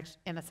gay marriage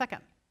in a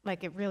second.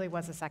 Like it really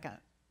was a second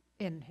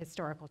in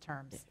historical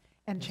terms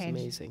and It's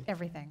changed amazing.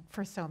 everything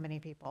for so many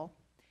people.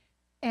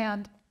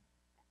 And,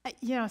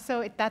 you know,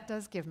 so that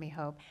does give me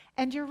hope.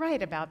 And you're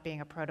right about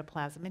being a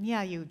protoplasm. And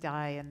yeah, you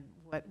die and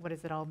what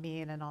does it all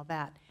mean and all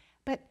that.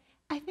 But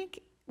I think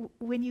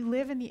when you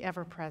live in the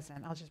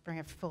ever-present, I'll just bring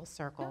it full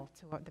circle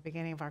to the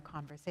beginning of our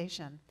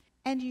conversation,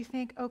 and you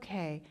think,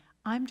 okay,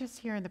 I'm just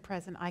here in the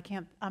present.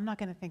 I'm not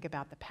going to think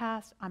about the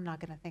past. I'm not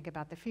going to think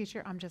about the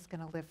future. I'm just going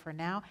to live for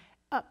now.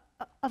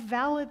 A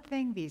valid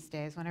thing these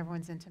days when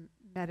everyone's into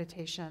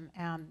meditation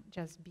and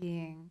just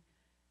being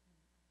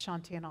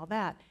Shanti and all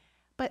that.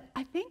 But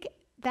I think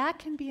that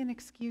can be an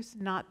excuse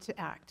not to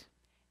act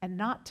and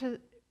not to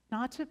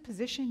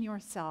position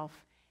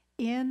yourself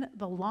in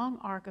the long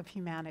arc of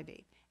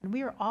humanity. And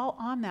we are all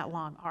on that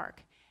long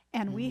arc.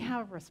 And we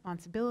have a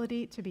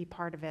responsibility to be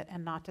part of it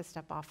and not to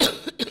step off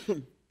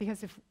it.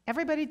 Because if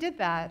everybody did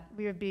that,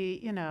 we would be,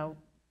 you know,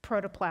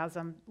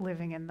 protoplasm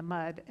living in the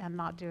mud and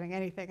not doing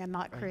anything and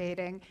not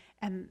creating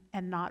and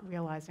not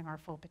realizing our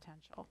full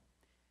potential.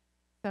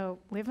 So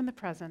live in the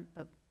present,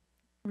 but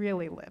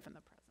really live in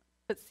the present.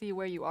 But see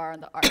where you are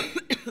on the arc.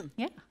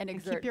 Yeah, And and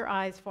exert. keep your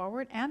eyes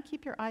forward and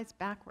keep your eyes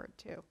backward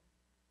too.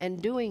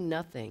 And doing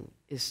nothing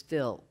is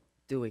still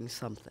doing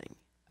something.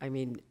 I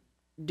mean,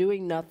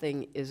 doing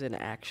nothing is an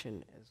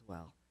action as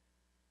well.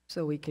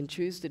 So we can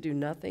choose to do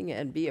nothing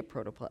and be a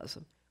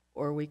protoplasm,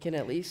 or we can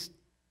at least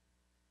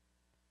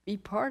be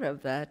part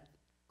of that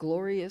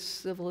glorious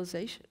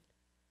civilization.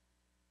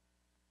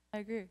 I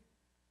agree.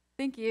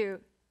 Thank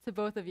you to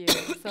both of you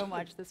so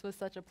much. This was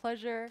such a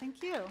pleasure.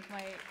 Thank you.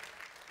 My